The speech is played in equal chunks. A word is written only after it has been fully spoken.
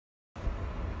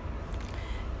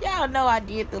Y'all know I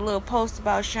did the little post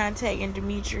about Shantae and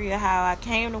Demetria, how I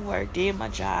came to work, did my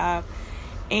job,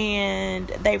 and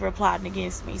they were plotting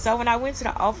against me. So when I went to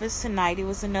the office tonight, it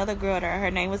was another girl there.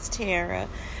 Her name was Tara.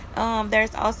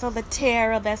 There's also the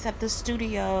Tara that's at the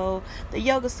studio, the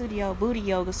yoga studio, Booty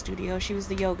Yoga Studio. She was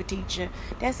the yoga teacher.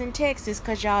 That's in Texas,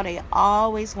 because y'all, they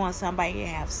always want somebody to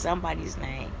have somebody's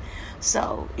name.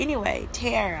 So anyway,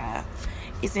 Tara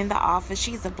is in the office.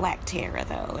 She's a black Tara,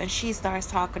 though, and she starts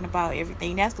talking about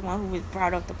everything. That's the one who was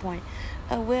brought up the point,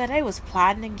 well, they was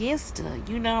plotting against her.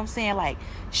 You know what I'm saying? Like,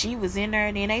 she was in there,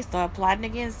 and then they started plotting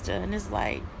against her, and it's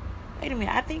like, wait a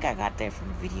minute, I think I got that from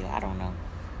the video. I don't know.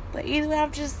 But either way,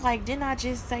 I'm just like, didn't I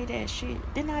just say that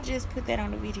shit? Didn't I just put that on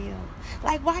the video?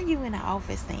 Like, why you in the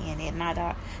office saying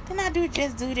that? Didn't I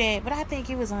just do that? But I think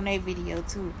it was on their video,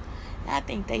 too. I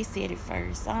think they said it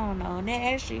first. I don't know. And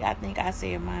then actually, I think I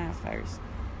said mine first.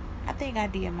 I think I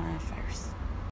did mine first.